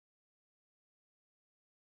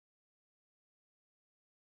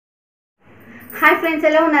Hi friends,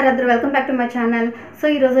 ఎలా ఉన్నారు అందరూ? Welcome back to my channel. So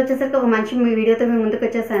ఈరోజు వచ్చేసరికి ఒక మంచి వీడియోతో మేము ముందుకు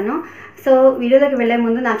వచ్చేసాను. సో వీడియోలోకి వెళ్ళే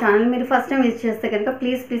ముందు నా ఛానల్ మీరు ఫస్ట్ టైం విజిట్ చేస్తే కనుక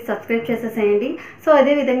ప్లీజ్ సబ్స్క్రైబ్ చేసేసేయండి. సో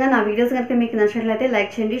అదేవిధంగా నా వీడియోస్ కనుక మీకు నచ్చినట్లయితే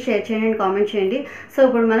లైక్ చేయండి, షేర్ చేయండి అండ్ కామెంట్ చేయండి. సో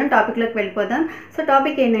ఇప్పుడు మనం టాపిక్లోకి వెళ్ళిపోదాం. సో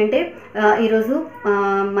టాపిక్ ఏంటంటే ఈరోజు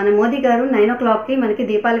మన మోదీ గారు 9 o'clockకి మనకి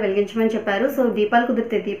దీపాలు వెలిగించమని చెప్పారు. సో దీపాలు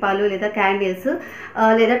కుదిరితే దీపాలు, లేదా క్యాండిల్స్,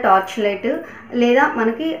 లేదా టార్చ్ లైట్, లేదా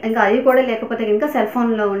మనకి ఇంకా అది కూడా లేకపోతే కనుక సెల్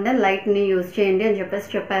ఫోన్లో ఉండే లైట్ని యూజ్ చేయండి అని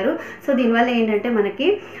చెప్పారు. సో దీనివల్ల ఏంటంటే మనకి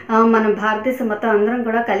మన భారతదేశం మొత్తం అందరం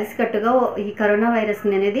కూడా కలిసికట్టుగా ఈ కరోనా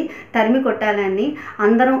వైరస్ని అనేది తరిమి కొట్టాలని,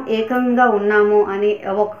 అందరం ఏకంగా ఉన్నాము అని,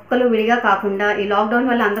 ఒక్కొక్కరు విడిగా కాకుండా ఈ లాక్డౌన్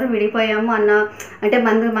వల్ల అందరం విడిపోయాము అంటే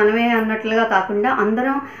మనమే అన్నట్లుగా కాకుండా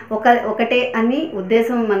అందరం ఒకటే అని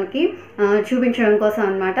ఉద్దేశం మనకి చూపించడం కోసం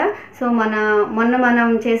అనమాట. సో మొన్న మనం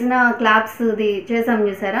చేసిన క్లాప్స్ది చేసాం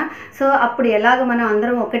చూసారా? సో అప్పుడు ఎలాగ మనం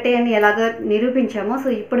అందరం ఒకటే అని ఎలాగ నిరూపించామో, సో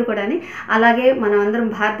ఇప్పుడు కూడా అలాగే మనం అందరం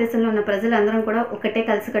భారతదేశంలో ఉన్న ప్రజలందరం కూడా ఒకటే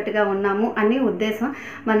కలిసికట్టుగా ఉన్నాము అని ఉద్దేశం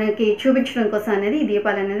మనకి చూపించడం కోసం అనేది ఈ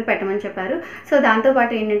దీపాలు అనేది పెట్టమని చెప్పారు. సో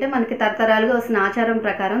దాంతోపాటు ఏంటంటే మనకి తరతరాలుగా వస్తున్న ఆచారం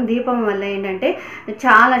ప్రకారం దీపం వల్ల ఏంటంటే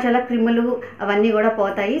చాలా చాలా క్రిములు అవన్నీ కూడా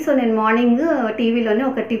పోతాయి. సో నేను మార్నింగ్ టీవీలోనే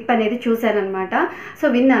ఒక టిప్ అనేది చూశానమాట. సో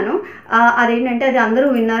విన్నాను. అదేంటంటే అది అందరూ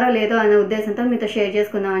విన్నారో లేదో అనే ఉద్దేశంతో మీతో షేర్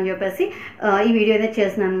చేసుకుందాం అని చెప్పేసి ఈ వీడియో అనేది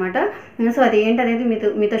చేస్తున్నాను అనమాట. సో అది ఏంటనేది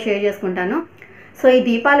మీతో షేర్ చేసుకుంటాను. సో ఈ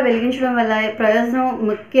దీపాలు వెలిగించడం వల్ల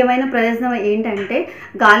ముఖ్యమైన ప్రయోజనం ఏంటంటే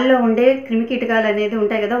గాలిలో ఉండే క్రిమికీటకాలు అనేది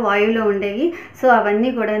ఉంటాయి కదా, వాయువులో ఉండేవి. సో అవన్నీ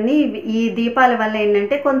కూడా ఈ దీపాల వల్ల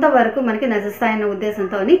ఏంటంటే కొంతవరకు మనకి నశిస్తాయన్న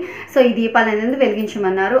ఉద్దేశంతో సో ఈ దీపాలు అనేది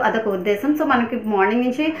వెలిగించమన్నారు. అదొక ఉద్దేశం. సో మనకి మార్నింగ్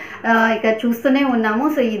నుంచి ఇక చూస్తూనే ఉన్నాము.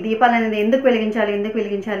 సో ఈ దీపాలు అనేది ఎందుకు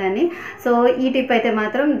వెలిగించాలి అని. సో ఈ టిప్ అయితే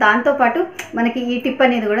మాత్రం దాంతోపాటు మనకి ఈ టిప్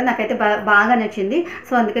అనేది కూడా నాకైతే బాగా నచ్చింది.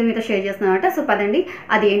 సో అందుకని మీతో షేర్ చేస్తున్నాను అనమాట. సో పదండి,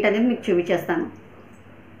 అది ఏంటనేది మీకు చూపించేస్తాను.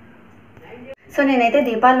 సో నేనైతే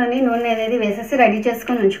దీపాల్లోని నూనె అనేది వేసేసి రెడీ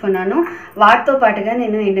చేసుకొని ఉంచుకున్నాను. వాటితో పాటుగా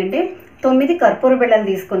నేను ఏంటంటే 9 కర్పూర బిళ్ళలు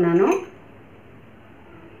తీసుకున్నాను.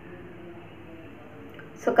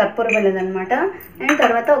 సో కర్పూర బిళ్ళలు అనమాట. అండ్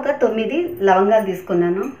తర్వాత ఒక 9 లవంగాలు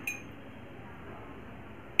తీసుకున్నాను.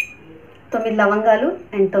 9 లవంగాలు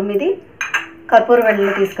అండ్ 9 కర్పూర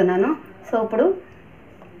బిళ్ళలు తీసుకున్నాను. సో ఇప్పుడు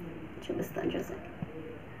చూపిస్తాను, చూసాను.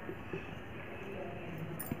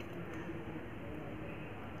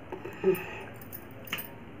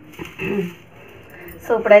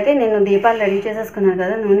 సో ఇప్పుడైతే నేను దీపాలు రెడీ చేసేసుకున్నాను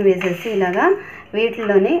కదా, నూనె వేసేసి ఇలాగా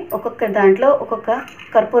వీటిలోనే ఒక్కొక్క దాంట్లో ఒక్కొక్క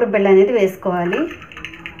కర్పూర బిళ్ళ అనేది వేసుకోవాలి.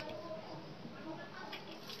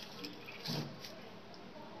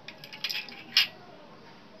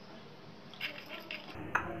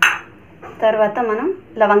 తర్వాత మనం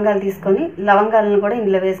లవంగాలు తీసుకొని లవంగాలను కూడా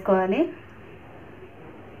ఇందులో వేసుకోవాలి.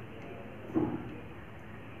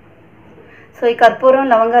 సో ఈ కర్పూరం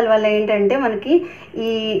లవంగాల వల్ల ఏంటంటే మనకి ఈ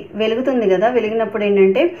వెలుగుతుంది కదా, వెలిగినప్పుడు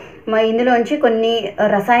ఏంటంటే ఇందులోంచి కొన్ని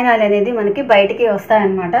రసాయనాలు అనేది మనకి బయటికి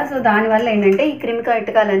వస్తాయన్నమాట. సో దానివల్ల ఏంటంటే ఈ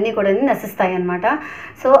క్రిమికీటకాలన్నీ కూడా నశిస్తాయి అన్నమాట.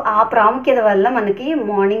 సో ఆ ప్రాముఖ్యత వల్ల మనకి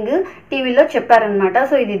మార్నింగ్ టీవీలో చెప్పారనమాట.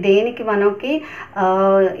 సో ఇది దేనికి మనకి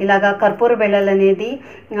ఇలాగా కర్పూర బిళ్ళలు అనేది,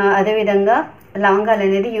 అదేవిధంగా లవంగాలు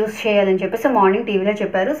అనేది యూస్ చేయాలని చెప్పేసి మార్నింగ్ టీవీలో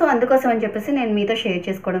చెప్పారు. సో అందుకోసం అని చెప్పేసి నేను మీతో షేర్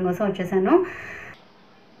చేసుకోవడం కోసం వచ్చేసాను.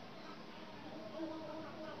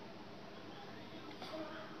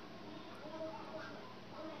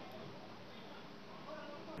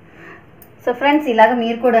 సో ఫ్రెండ్స్, ఇలాగ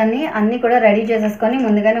మీరు కూడా అన్నీ కూడా రెడీ చేసేసుకొని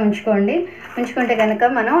ముందుగానే ఉంచుకుంటే కనుక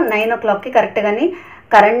మనం 9 o'clockకి కరెక్ట్గాని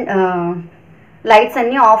లైట్స్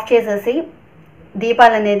అన్నీ ఆఫ్ చేసేసి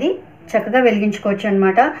దీపాలు అనేది చక్కగా వెలిగించుకోవచ్చు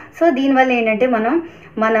అనమాట. సో దీనివల్ల ఏంటంటే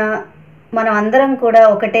మనం అందరం కూడా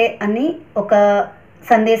ఒకటే అని ఒక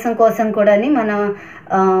సందేశం కోసం కూడా మన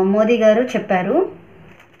మోదీ గారు చెప్పారు.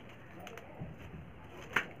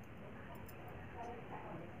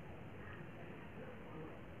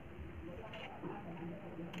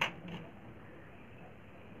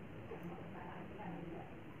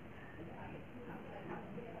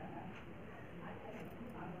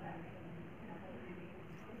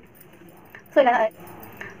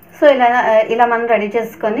 సో ఇలా మనం రెడీ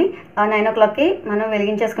చేసుకొని 9 o'clockకి మనం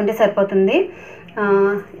వెలిగించేసుకుంటే సరిపోతుంది.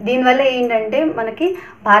 దీనివల్ల ఏంటంటే మనకి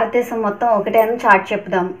భారతదేశం మొత్తం ఒకటే అని చాటి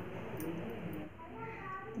చెప్దాం.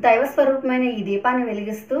 దైవస్వరూపమైన ఈ దీపాన్ని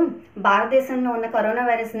వెలిగిస్తూ భారతదేశంలో ఉన్న కరోనా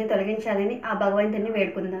వైరస్ని తొలగించాలని ఆ భగవంతుని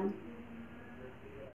వేడుకుందాం.